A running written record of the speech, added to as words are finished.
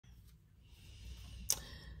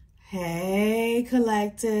Hey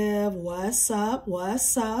collective, what's up?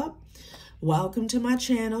 What's up? Welcome to my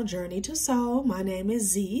channel, Journey to Soul. My name is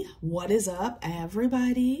Z. What is up,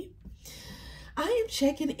 everybody? I am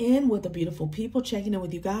checking in with the beautiful people, checking in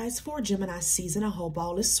with you guys for Gemini season. I hope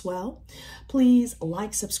all is swell. Please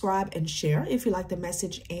like, subscribe, and share if you like the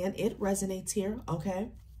message and it resonates here,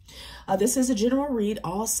 okay? This is a general read,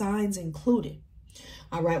 all signs included.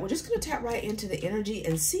 All right, we're just going to tap right into the energy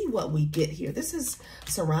and see what we get here. This is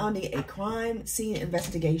surrounding a crime scene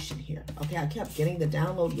investigation here. Okay, I kept getting the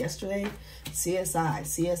download yesterday.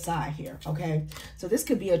 CSI here. Okay, so this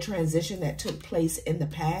could be a transition that took place in the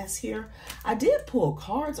past here. I did pull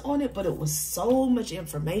cards on it, but it was so much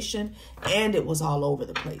information and it was all over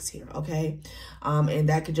the place here. Okay, and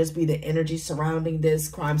that could just be the energy surrounding this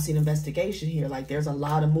crime scene investigation here. Like there's a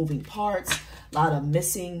lot of moving parts. A lot of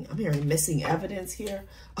missing, I'm hearing missing evidence here,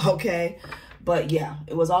 okay? But yeah,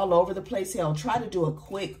 it was all over the place here. I'll try to do a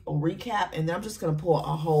quick recap, and then I'm just going to pull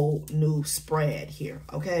a whole new spread here,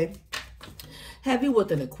 okay? Heavy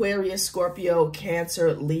with an Aquarius, Scorpio,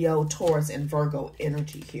 Cancer, Leo, Taurus, and Virgo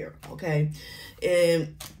energy here, okay?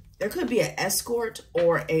 And there could be an escort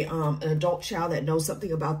or an adult child that knows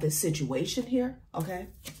something about this situation here, okay?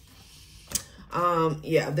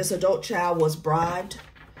 Yeah, this adult child was bribed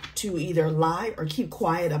to either lie or keep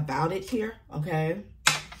quiet about it here, okay?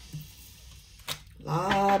 A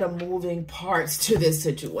lot of moving parts to this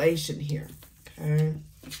situation here, okay?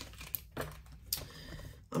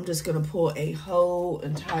 I'm just going to pull a whole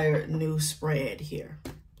entire new spread here.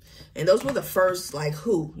 And those were the first, like,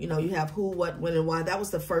 who. You know, you have who, what, when, and why. That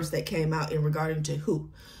was the first that came out in regarding to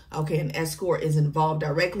who. Okay, an escort is involved,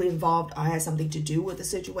 directly involved, or has something to do with the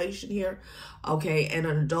situation here. Okay, and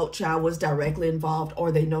an adult child was directly involved,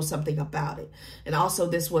 or they know something about it. And also,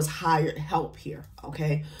 this was hired help here.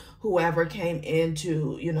 Okay, whoever came in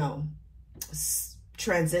to, you know,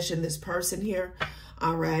 transition this person here.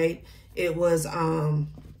 All right, it was,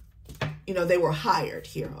 you know, they were hired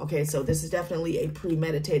here. Okay, so this is definitely a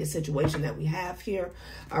premeditated situation that we have here.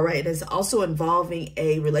 All right, it's also involving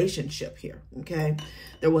a relationship here. Okay,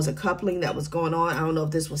 there was a coupling that was going on. I don't know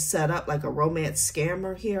if this was set up like a romance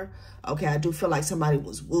scammer here. Okay, I do feel like somebody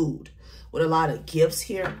was wooed with a lot of gifts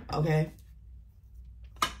here. Okay,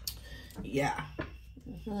 yeah.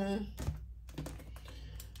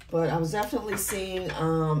 But I was definitely seeing,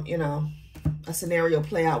 you know, a scenario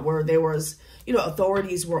play out where there was, you know,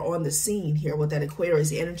 authorities were on the scene here with that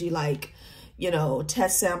Aquarius energy, like, you know,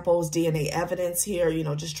 test samples, DNA evidence here, you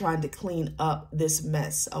know, just trying to clean up this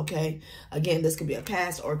mess, okay? Again, this could be a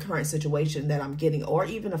past or current situation that I'm getting, or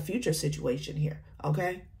even a future situation here,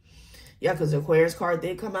 okay? Yeah, because the Aquarius card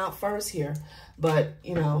did come out first here. But,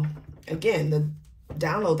 you know, again, the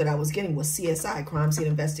download that I was getting was CSI, crime scene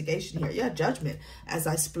investigation here. Yeah, judgment as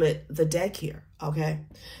I split the deck here, okay?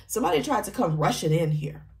 Somebody tried to come rushing in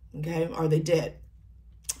here, okay? Or they did,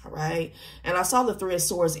 all right? And I saw the Three of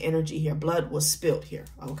Swords energy here. Blood was spilled here,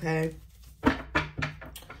 okay? All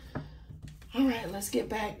right, let's get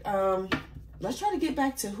back. Let's try to get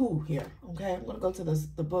back to who here, okay? I'm going to go to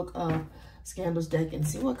the book of Scandals deck and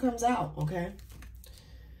see what comes out, okay?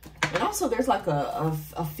 And also, there's like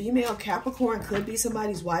a female Capricorn, could be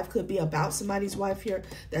somebody's wife, could be about somebody's wife here,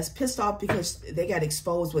 that's pissed off because they got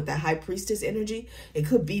exposed with that High Priestess energy. It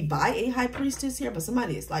could be by a High Priestess here, but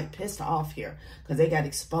somebody is like pissed off here because they got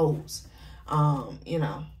exposed. You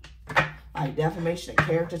know, like defamation of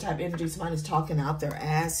character type energy. Somebody's talking out their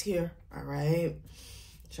ass here. All right.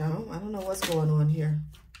 So I don't know what's going on here.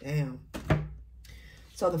 Damn.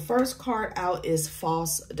 So the first card out is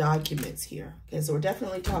false documents here. Okay, so we're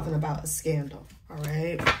definitely talking about a scandal, all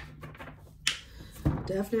right?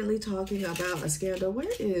 Definitely talking about a scandal. Where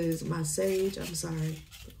is my sage? I'm sorry.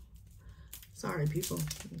 Sorry, people,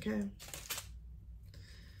 okay?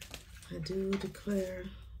 I do declare.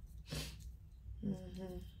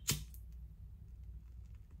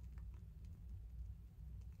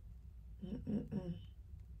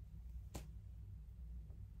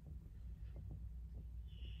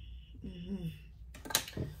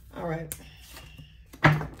 All right.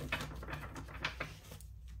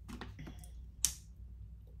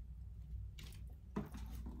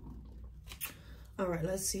 All right,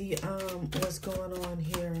 let's see what's going on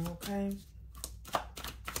here, okay?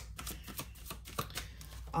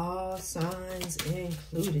 All signs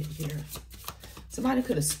included here. Somebody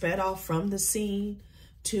could have sped off from the scene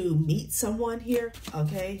to meet someone here,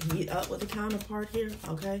 okay? Meet up with a counterpart here,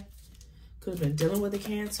 okay? Could have been dealing with a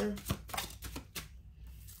Cancer.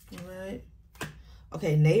 All right.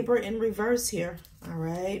 Okay, neighbor in reverse here. All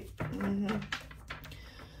right.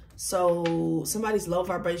 So somebody's low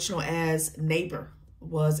vibrational as neighbor.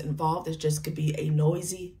 was involved. It just could be a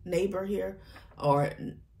noisy neighbor here, or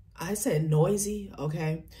I said noisy,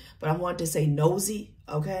 okay, but I want to say nosy,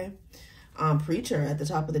 okay. Preacher at the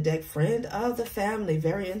top of the deck, friend of the family,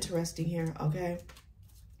 very interesting here, okay.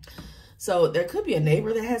 So there could be a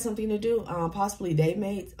neighbor that has something to do, possibly they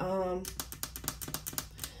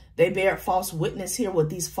bear false witness here with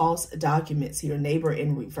these false documents here. Neighbor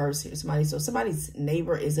in reverse here. So somebody's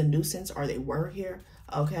neighbor is a nuisance, or they were here.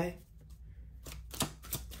 Okay.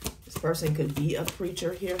 This person could be a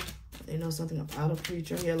preacher here. They know something about a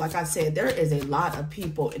preacher here. Like I said, there is a lot of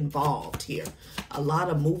people involved here. A lot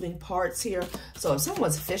of moving parts here. So if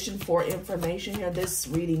someone's fishing for information here, this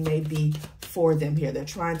reading may be for them here. They're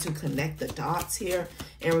trying to connect the dots here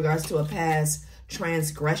in regards to a past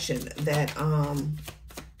transgression that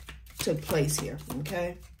took place here,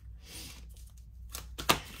 okay?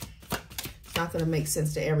 It's not going to make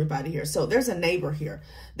sense to everybody here. So there's a neighbor here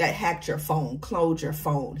that hacked your phone, cloned your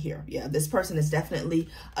phone here. Yeah, this person is definitely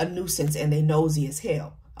a nuisance, and they nosy as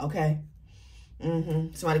hell, okay?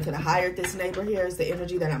 Somebody could have hired this neighbor here is the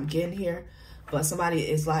energy that I'm getting here. But somebody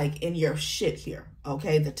is like in your shit here,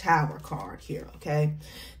 okay? The Tower card here, okay?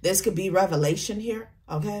 This could be revelation here,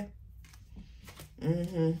 okay?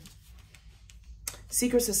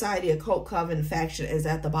 Secret society, occult coven, faction is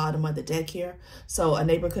at the bottom of the deck here. So a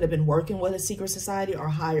neighbor could have been working with a secret society or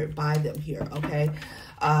hired by them here, okay?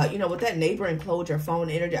 You know, with that neighbor and close your phone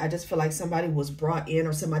energy, I just feel like somebody was brought in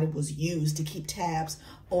or somebody was used to keep tabs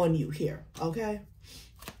on you here, okay?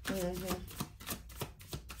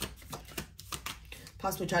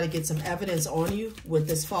 Possibly try to get some evidence on you with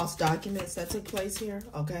this false documents that took place here,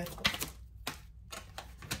 okay?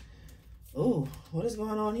 Ooh, what is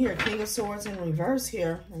going on here? King of Swords in reverse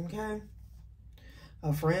here, okay?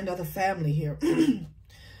 A friend of the family here.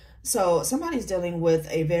 So somebody's dealing with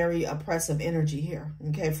a very oppressive energy here,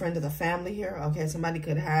 okay? Friend of the family here, okay? Somebody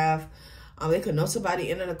could have, they could know somebody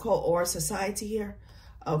in an occult or a society here,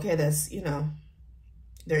 okay? That's, you know,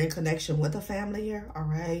 they're in connection with a family here, all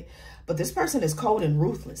right? But this person is cold and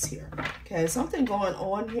ruthless here, okay? Something going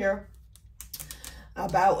on here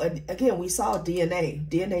about, again, we saw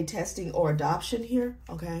DNA testing or adoption here,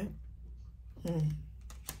 okay?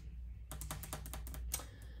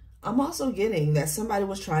 I'm also getting that somebody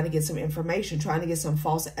was trying to get some information, trying to get some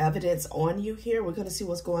false evidence on you here. We're going to see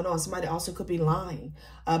what's going on. Somebody also could be lying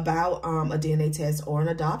about a DNA test or an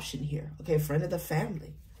adoption here, okay? Friend of the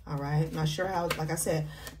family, all right? Not sure how, like I said,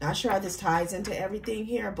 not sure how this ties into everything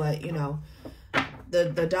here, but, you know,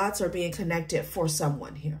 the dots are being connected for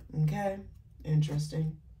someone here, okay?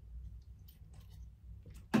 Interesting.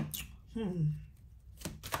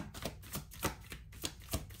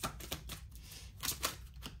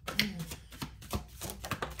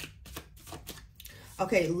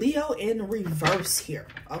 Okay, Leo in reverse here,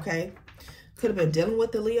 okay? Could have been dealing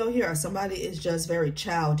with the Leo here, or somebody is just very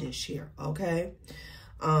childish here, okay?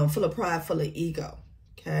 Full of pride, full of ego,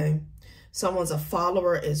 okay? Someone's a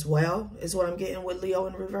follower as well, is what I'm getting with Leo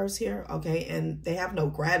in reverse here, okay? And they have no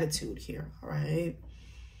gratitude here, all right?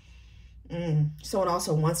 Someone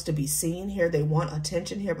also wants to be seen here. They want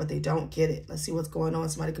attention here, but they don't get it. Let's see what's going on.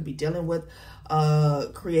 Somebody could be dealing with a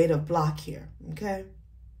creative block here, okay?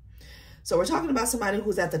 So we're talking about somebody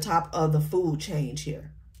who's at the top of the food chain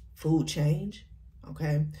here. Food change,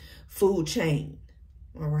 okay? Food chain,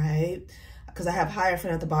 all right? Because I have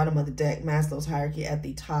Hierophant at the bottom of the deck, Maslow's hierarchy at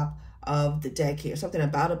the top of the deck here. Something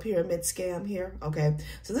about a pyramid scam here, okay?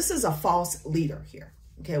 So this is a false leader here,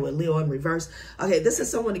 okay, with Leo in reverse. Okay, this is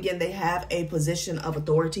someone, again, they have a position of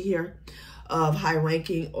authority here, of high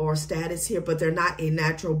ranking or status here, but they're not a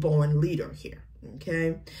natural born leader here,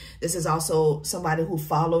 okay? This is also somebody who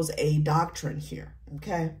follows a doctrine here,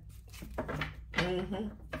 okay? All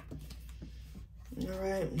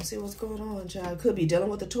right, let's see what's going on, child. Could be dealing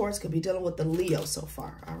with the Taurus, could be dealing with the Leo so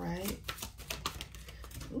far, all right?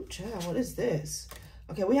 Ooh, child, what is this?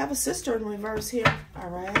 Okay, we have a sister in reverse here, all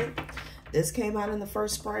right? This came out in the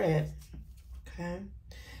first spread, okay?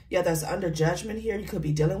 Yeah, that's under judgment here. You could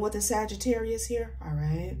be dealing with a Sagittarius here, all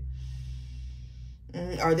right?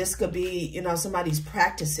 Or this could be, you know, somebody's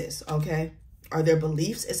practices, okay? Or their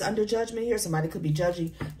beliefs is under judgment here. Somebody could be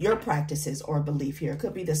judging your practices or belief here. It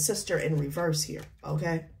could be the sister in reverse here,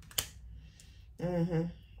 okay?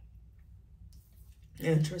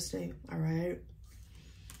 Interesting, all right?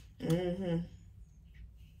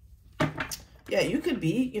 Yeah, you could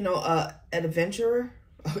be, you know, an adventurer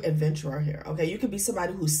here, okay? You could be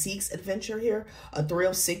somebody who seeks adventure here, a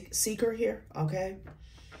thrill seeker here, okay?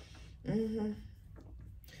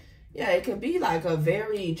 Yeah, it could be like a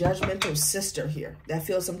very judgmental sister here that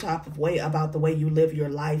feels some type of way about the way you live your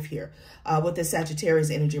life here. With the Sagittarius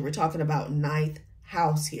energy, we're talking about ninth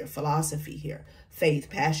house here, philosophy here, faith,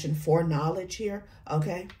 passion for knowledge here,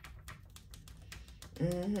 okay?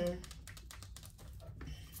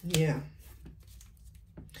 Yeah.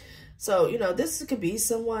 So, you know, this could be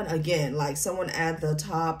someone, again, like someone at the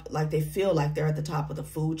top, like they feel like they're at the top of the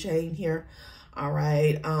food chain here. All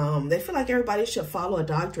right. They feel like everybody should follow a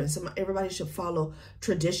doctrine. Everybody should follow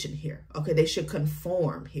tradition here. Okay. They should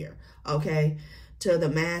conform here. Okay. To the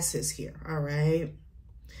masses here. All right.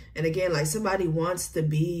 And again, like somebody wants to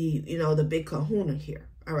be, you know, the big kahuna here.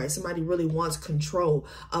 All right. Somebody really wants control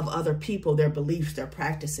of other people, their beliefs, their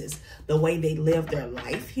practices, the way they live their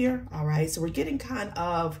life here. All right. So we're getting kind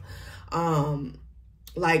of,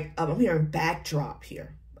 like I'm hearing backdrop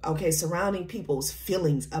here. Okay. Surrounding people's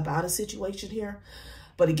feelings about a situation here.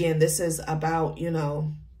 But again, this is about, you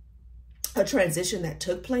know, a transition that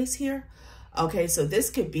took place here. Okay. So this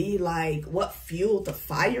could be like what fueled the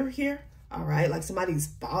fire here. All right. Like somebody's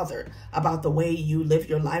bothered about the way you live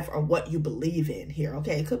your life or what you believe in here.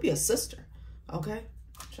 Okay. It could be a sister. Okay.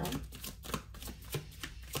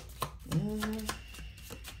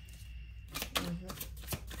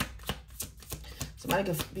 Somebody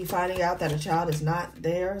could be finding out that a child is not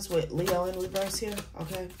theirs with Leo in reverse here.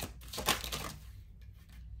 Okay.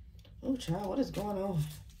 Oh, child, what is going on?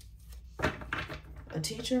 A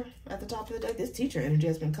teacher at the top of the deck. This teacher energy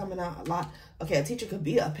has been coming out a lot. Okay, a teacher could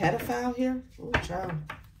be a pedophile here. Oh, child.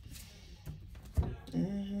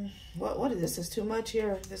 What is this? Is too much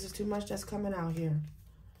here. This is too much that's coming out here.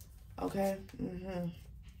 Okay.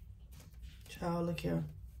 Child, look here.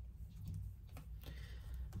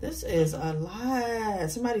 This is a lot.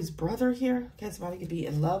 Somebody's brother here. Okay, somebody could be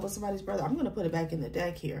in love with somebody's brother. I'm going to put it back in the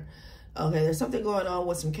deck here. Okay, there's something going on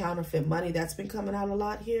with some counterfeit money. That's been coming out a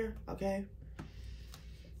lot here. Okay.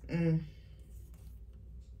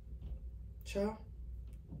 Child.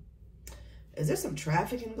 Is there some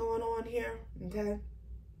trafficking going on here? Okay.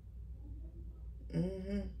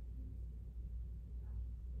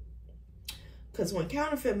 Because when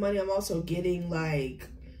counterfeit money, I'm also getting like,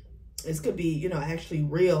 this could be, you know, actually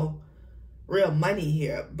real money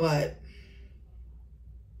here, but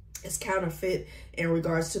it's counterfeit in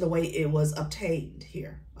regards to the way it was obtained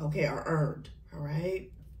here, okay, or earned, all right?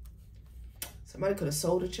 Somebody could have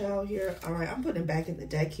sold a child here. All right, I'm putting it back in the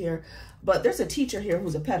deck here, but there's a teacher here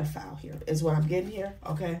who's a pedophile here, is what I'm getting here,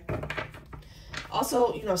 okay?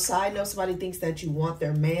 Also, you know, side note, somebody thinks that you want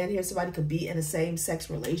their man here. Somebody could be in a same-sex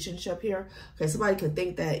relationship here. Okay, somebody could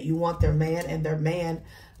think that you want their man, and their man,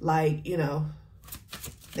 like, you know,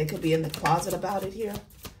 they could be in the closet about it here.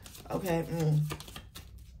 Okay.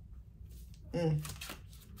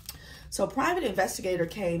 So private investigator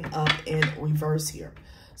came up in reverse here.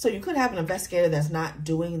 So you could have an investigator that's not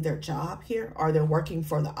doing their job here, or they're working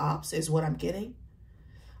for the ops is what I'm getting.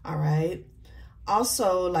 All right.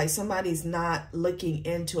 Also, like somebody's not looking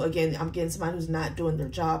into, again, I'm getting somebody who's not doing their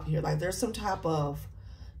job here. Like there's some type of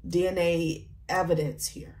DNA evidence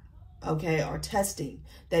here, okay, or testing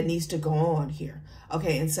that needs to go on here,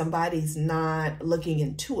 okay, and somebody's not looking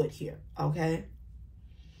into it here, okay.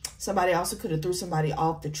 Somebody also could have threw somebody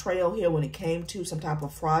off the trail here when it came to some type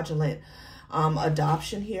of fraudulent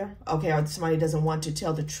adoption here, okay, or somebody doesn't want to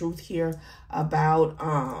tell the truth here about,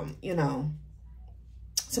 you know,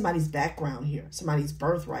 somebody's background here, somebody's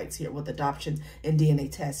birthrights here with adoption and DNA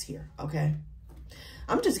tests here, okay?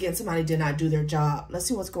 I'm just getting somebody did not do their job. Let's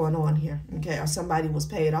see what's going on here, okay? Or somebody was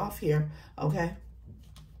paid off here, okay?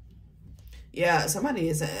 Yeah, somebody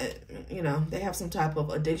is, you know, they have some type of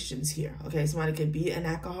addictions here, okay? Somebody could be an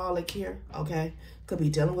alcoholic here, okay? Could be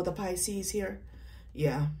dealing with a Pisces here,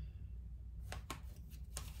 yeah.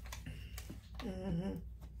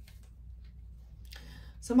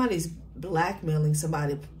 Somebody's blackmailing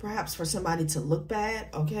somebody, perhaps for somebody to look bad,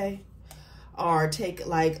 okay? Or take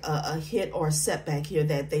like a hit or a setback here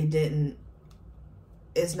that they didn't,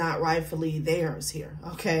 is not rightfully theirs here,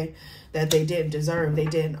 okay? That they didn't deserve, they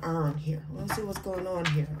didn't earn here. Let's see what's going on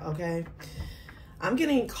here, okay? I'm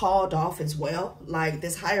getting called off as well. Like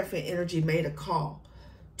this Hierophant energy made a call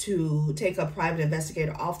to take a private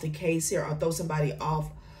investigator off the case here, or throw somebody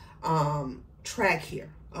off track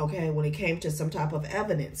here, okay, when it came to some type of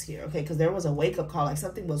evidence here, okay, because there was a wake-up call, like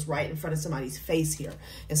something was right in front of somebody's face here,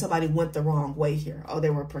 and somebody went the wrong way here. Oh,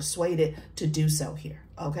 they were persuaded to do so here,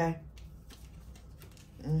 okay?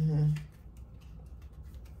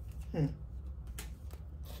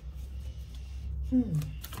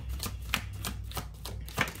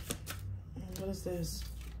 What is this?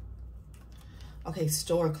 Okay,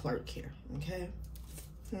 store clerk here, okay?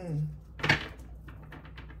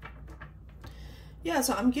 Yeah,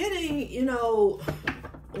 so I'm getting, you know,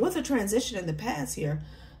 with a transition in the past here,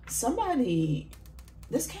 somebody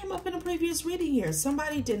This came up in a previous reading here.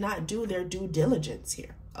 Somebody did not do their due diligence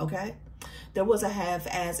here, okay? There was a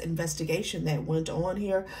half-ass investigation that went on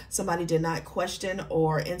here. Somebody did not question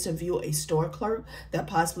or interview a store clerk that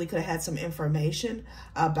possibly could have had some information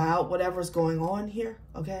about whatever's going on here,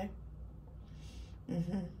 okay?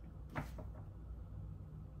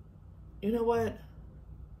 You know what?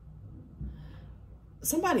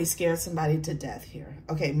 Somebody scared somebody to death here.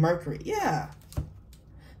 Okay, Mercury, yeah.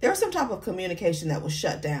 There was some type of communication that was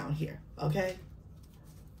shut down here, okay?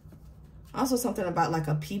 Also something about like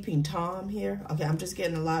a peeping Tom here. Okay, I'm just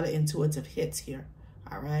getting a lot of intuitive hits here,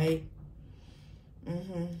 all right?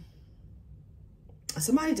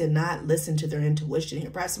 Somebody did not listen to their intuition here.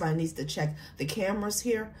 Perhaps somebody needs to check the cameras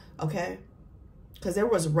here, okay? Because there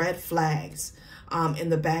was red flags in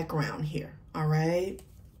the background here, all right?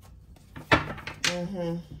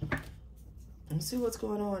 Let's see what's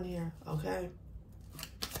going on here, okay?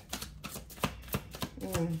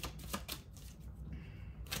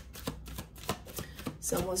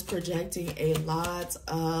 Someone's projecting a lot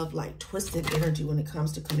of like twisted energy when it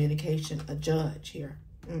comes to communication. A judge here.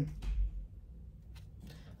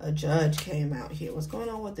 A judge came out here. What's going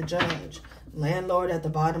on with the judge? Landlord at the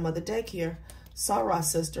bottom of the deck here. Soror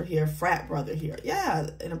sister here. Frat brother here. Yeah,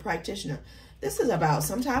 and a practitioner. This is about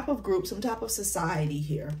some type of group, some type of society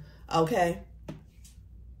here. Okay.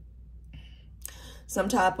 Some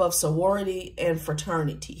type of sorority and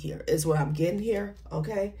fraternity here is what I'm getting here.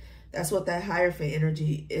 Okay. That's what that Hierophant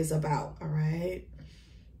energy is about. All right.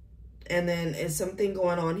 And then it's something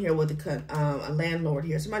going on here with a landlord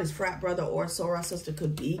here. Somebody's frat brother or soror sister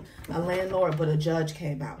could be a landlord, but a judge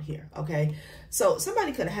came out here. Okay. So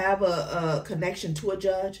somebody could have a connection to a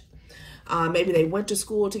judge. Maybe they went to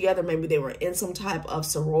school together. Maybe they were in some type of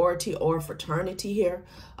sorority or fraternity here.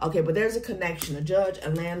 Okay, but there's a connection, a judge, a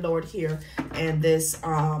landlord here, and this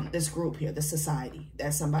this group here, the society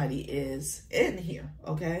that somebody is in here.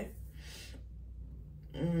 Okay.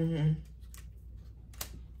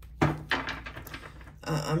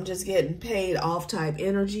 I'm just getting paid off type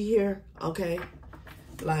energy here. Okay,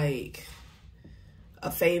 like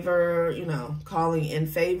a favor, you know, calling in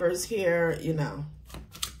favors here, you know.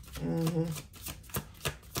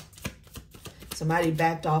 Somebody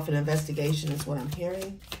backed off an investigation is what I'm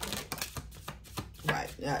hearing. Right.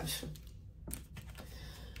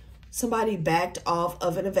 Somebody backed off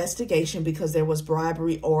of an investigation because there was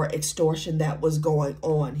bribery or extortion that was going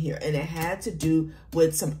on here. And it had to do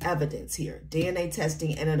with some evidence here. DNA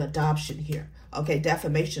testing and an adoption here. Okay,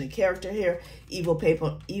 defamation of character here. Evil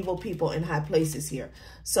people in high places here.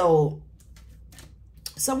 So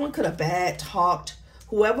someone could have bad talked.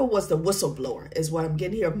 Whoever was the whistleblower is what I'm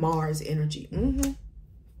getting here. Mars energy.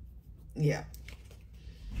 Yeah.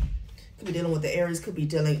 Could be dealing with the Aries. Could be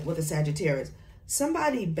dealing with the Sagittarius.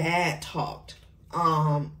 Somebody bad talked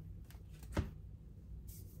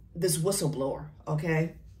this whistleblower.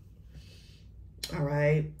 Okay. All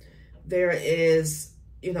right. There is,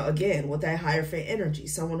 you know, again, with that Hierophant energy,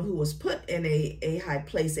 someone who was put in a high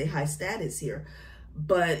place, a high status here.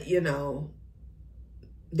 But, you know,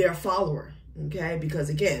 they're a follower. Okay, because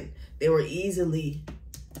again, they were easily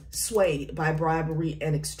swayed by bribery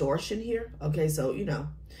and extortion here. Okay, so, you know,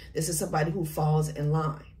 this is somebody who falls in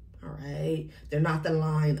line. All right, they're not the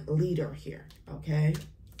line leader here. Okay,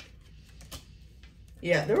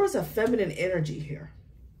 yeah, there was a feminine energy here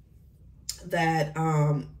that,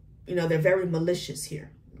 you know, they're very malicious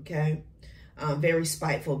here. Okay, very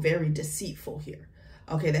spiteful, very deceitful here.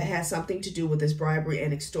 Okay, that has something to do with this bribery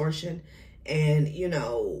and extortion and, you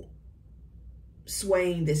know,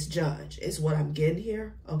 swaying this judge is what I'm getting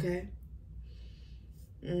here. Okay.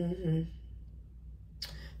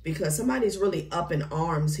 Because somebody's really up in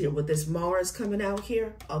arms here with this Mars coming out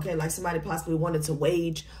here. Okay, like somebody possibly wanted to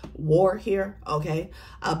wage war here. Okay,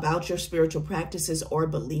 about your spiritual practices or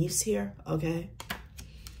beliefs here. Okay.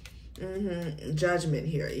 Judgment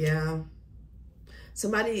here. Yeah.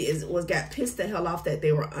 Somebody got pissed the hell off that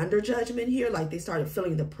they were under judgment here. Like they started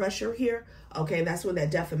feeling the pressure here. Okay, that's when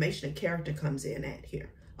that defamation of character comes in at here.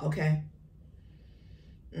 Okay.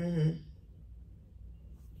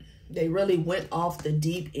 They really went off the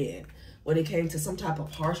deep end when it came to some type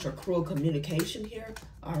of harsh or cruel communication here.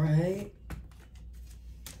 All right.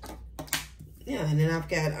 Yeah, and then I've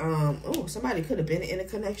got, oh, somebody could have been in a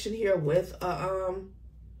connection here with a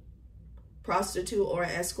prostitute or an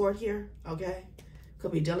escort here. Okay.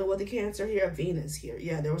 Could be dealing with a Cancer here, Venus here.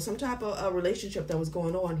 Yeah, there was some type of relationship that was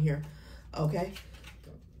going on here. Okay.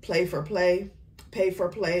 Play for play, pay for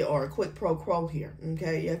play, or a quick pro quo here.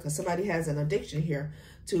 Okay. Yeah, because somebody has an addiction here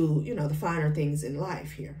to, you know, the finer things in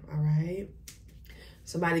life here. All right.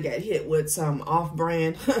 Somebody got hit with some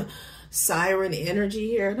off-brand siren energy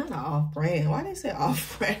here. Not off-brand. Why they say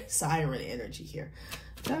off-brand? Siren energy here.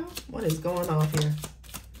 So, what is going on here?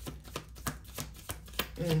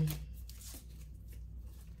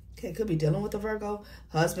 Okay, could be dealing with the Virgo.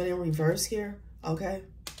 Husband in reverse here. Okay.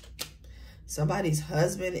 Somebody's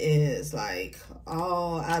husband is like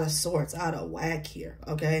all out of sorts, out of whack here.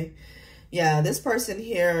 Okay. Yeah, this person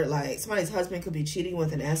here, like somebody's husband could be cheating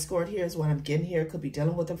with an escort here is what I'm getting here. Could be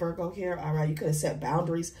dealing with a Virgo here. All right. You could have set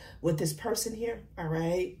boundaries with this person here. All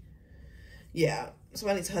right. Yeah.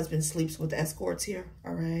 Somebody's husband sleeps with escorts here.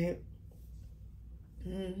 All right.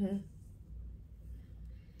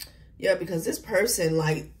 Yeah, because this person,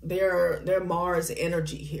 like, their Mars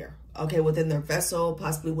energy here, okay, within their vessel,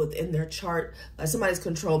 possibly within their chart. Like somebody's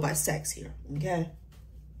controlled by sex here, okay?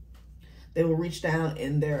 They will reach down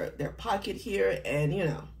in their pocket here and, you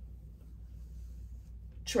know,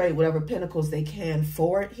 trade whatever pentacles they can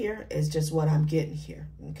for it here is just what I'm getting here,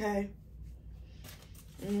 okay?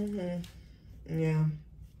 Yeah.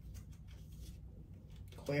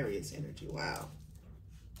 Aquarius energy, wow.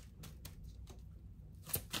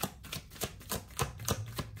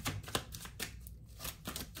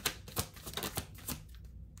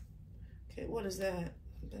 What is that?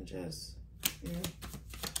 Just,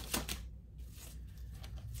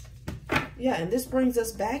 yeah, and this brings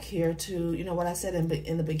us back here to, you know, what I said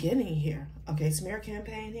in the beginning here. Okay, smear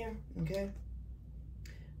campaign here, okay?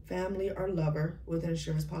 Family or lover with an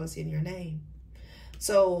insurance policy in your name.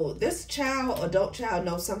 So this child, adult child,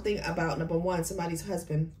 knows something about, number one, somebody's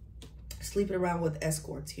husband sleeping around with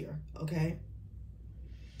escorts here, okay?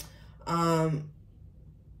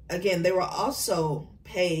 Again, they were also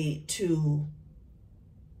paid to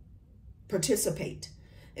participate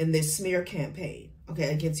in this smear campaign,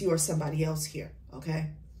 okay, against you or somebody else here, okay?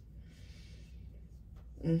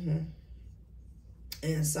 And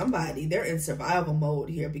somebody, they're in survival mode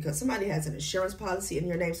here because somebody has an insurance policy in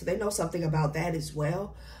your name, so they know something about that as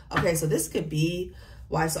well. Okay, so this could be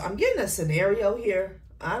why. So I'm getting a scenario here.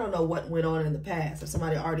 I don't know what went on in the past. If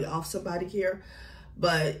somebody already off somebody here,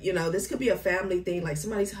 but, you know, this could be a family thing, like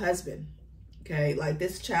somebody's husband. Okay, like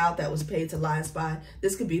this child that was paid to lie and spy,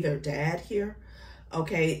 this could be their dad here.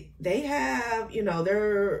 Okay, they have, you know,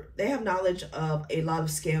 they have knowledge of a lot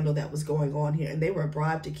of scandal that was going on here, and they were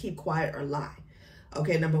bribed to keep quiet or lie.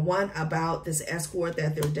 Okay, number one, about this escort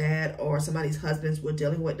that their dad or somebody's husbands were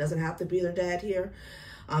dealing with. Doesn't have to be their dad here.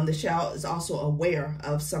 The child is also aware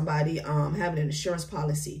of somebody having an insurance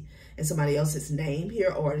policy in somebody else's name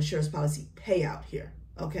here, or an insurance policy payout here.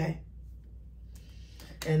 Okay.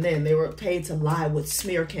 And then they were paid to lie with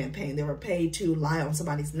smear campaign. They were paid to lie on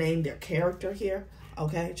somebody's name, their character here.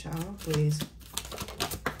 Okay, child, please.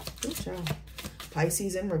 Good child.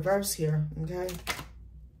 Pisces in reverse here, okay?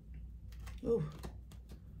 Ooh.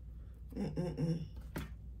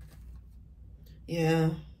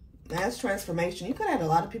 Yeah, that's transformation. You could have had a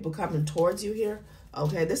lot of people coming towards you here.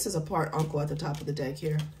 Okay, this is a part uncle at the top of the deck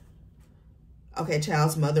here. Okay,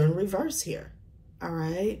 child's mother in reverse here. All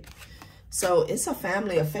right. So it's a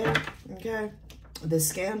family affair, okay? The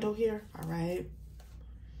scandal here, all right?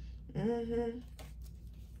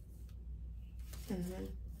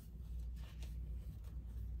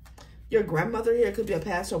 Your grandmother here could be a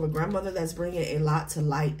Passover grandmother that's bringing a lot to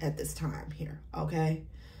light at this time here, okay?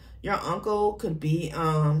 Your uncle could be,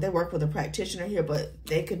 they work with a practitioner here, but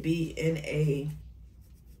they could be in a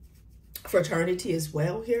fraternity as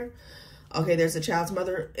well here. Okay, there's a child's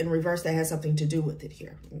mother in reverse that has something to do with it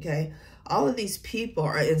here, okay? All of these people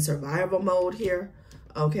are in survival mode here,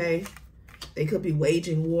 okay? They could be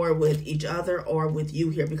waging war with each other or with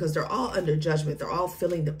you here because they're all under judgment. They're all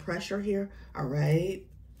feeling the pressure here, all right?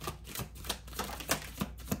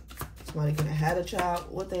 Somebody could have had a child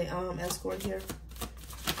with a escort here.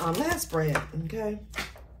 Last spread, okay?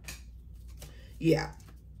 Yeah.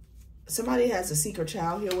 Somebody has a secret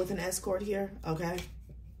child here with an escort here, okay?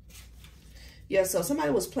 Yeah, so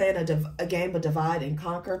somebody was playing a game of divide and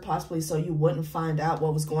conquer, possibly so you wouldn't find out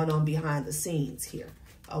what was going on behind the scenes here,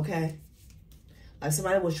 okay? Like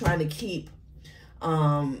somebody was trying to keep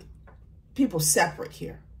people separate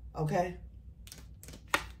here, okay?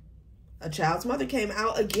 A child's mother came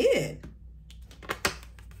out again.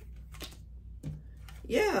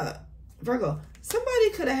 Yeah, Virgo,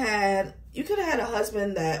 somebody could have had, you could have had a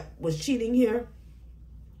husband that was cheating here,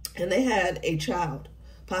 and they had a child.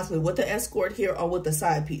 Possibly with the escort here or with the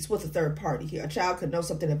side piece, with a third party here. A child could know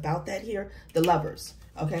something about that here. The lovers,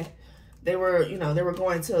 okay? They were, you know, they were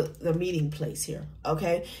going to the meeting place here,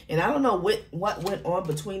 okay? And I don't know what went on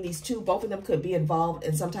between these two. Both of them could be involved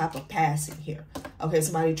in some type of passing here. Okay,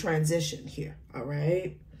 somebody transitioned here, all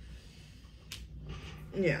right?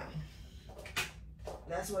 Yeah.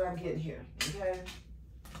 That's what I'm getting here, okay?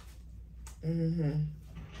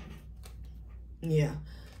 Yeah.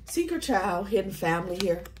 Secret child, hidden family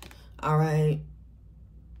here, all right?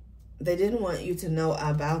 They didn't want you to know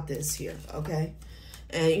about this here, okay?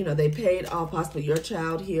 And, you know, they paid off possibly your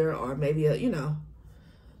child here or maybe, you know,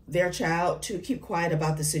 their child to keep quiet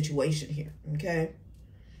about the situation here, okay?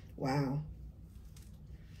 Wow.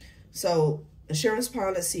 So, insurance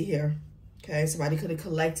policy here, okay? Somebody could have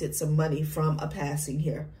collected some money from a passing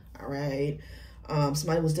here, all right?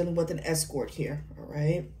 Somebody was dealing with an escort here, all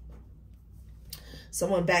right?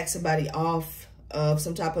 Someone backed somebody off of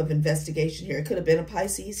some type of investigation here. It could have been a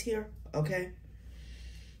Pisces here, okay?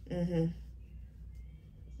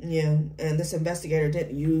 Yeah, and this investigator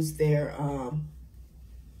didn't use their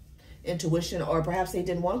intuition, or perhaps they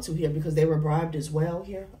didn't want to here because they were bribed as well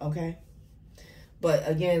here, okay? But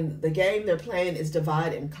again, the game they're playing is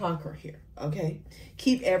divide and conquer here, okay?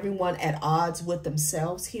 Keep everyone at odds with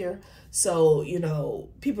themselves here. So, you know,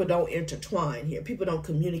 people don't intertwine here. People don't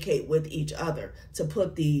communicate with each other to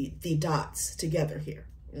put the dots together here,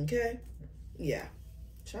 okay? Yeah,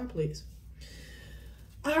 sure, please.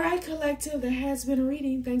 All right, collective, there has been a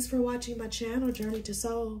reading. Thanks for watching my channel, Journey to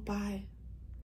Soul. Bye.